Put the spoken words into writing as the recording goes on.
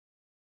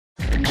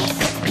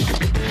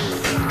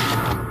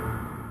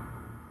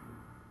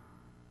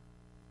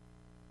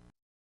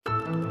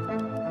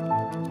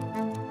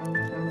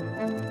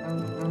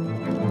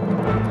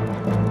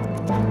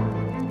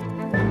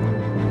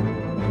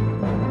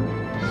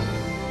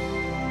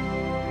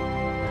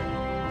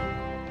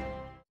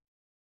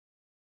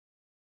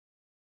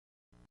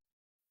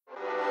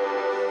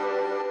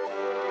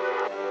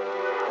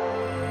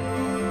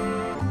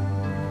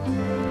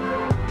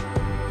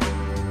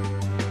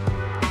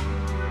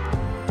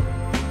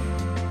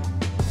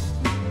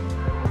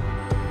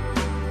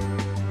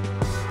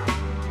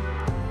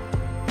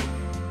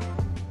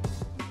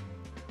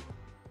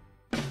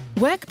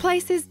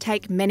Workplaces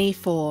take many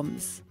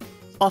forms: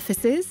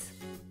 offices,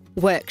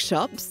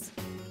 workshops,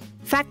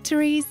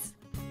 factories,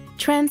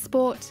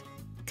 transport,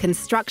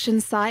 construction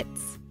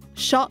sites,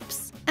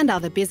 shops and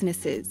other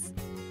businesses,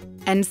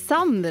 and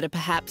some that are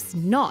perhaps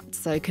not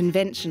so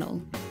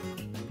conventional.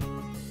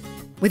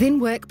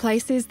 Within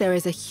workplaces, there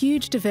is a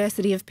huge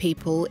diversity of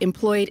people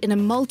employed in a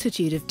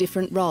multitude of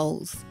different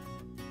roles.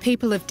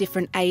 People of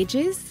different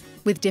ages,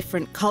 with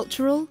different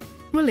cultural,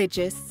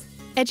 religious,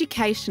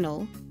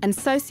 educational and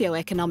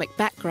socio-economic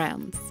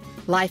backgrounds,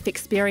 life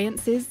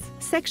experiences,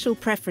 sexual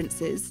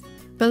preferences,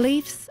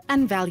 beliefs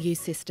and value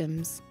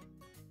systems.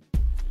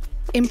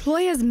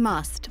 Employers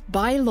must,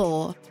 by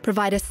law,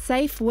 provide a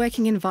safe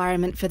working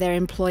environment for their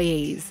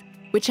employees,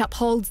 which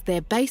upholds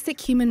their basic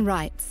human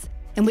rights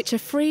and which are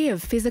free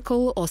of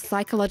physical or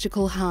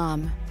psychological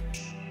harm.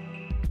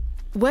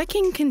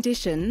 Working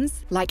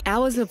conditions, like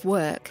hours of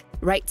work,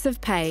 rates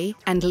of pay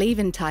and leave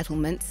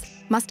entitlements,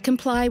 must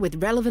comply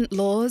with relevant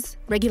laws,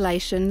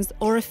 regulations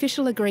or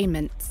official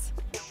agreements.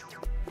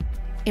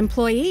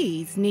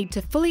 Employees need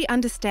to fully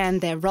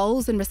understand their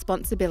roles and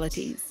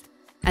responsibilities,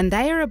 and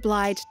they are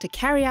obliged to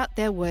carry out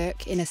their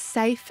work in a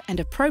safe and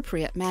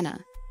appropriate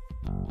manner.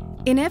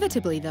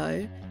 Inevitably,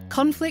 though,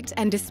 conflict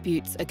and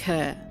disputes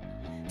occur,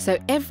 so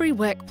every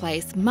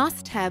workplace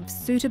must have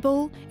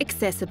suitable,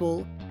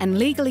 accessible and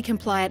legally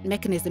compliant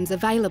mechanisms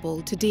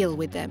available to deal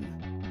with them.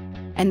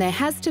 And there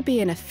has to be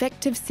an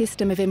effective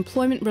system of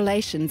employment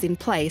relations in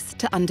place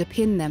to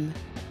underpin them.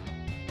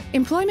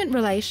 Employment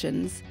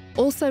relations,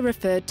 also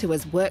referred to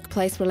as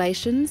workplace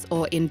relations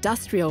or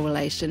industrial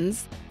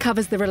relations,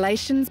 covers the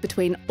relations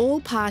between all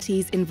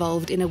parties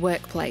involved in a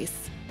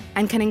workplace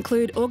and can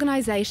include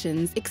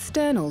organisations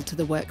external to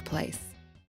the workplace.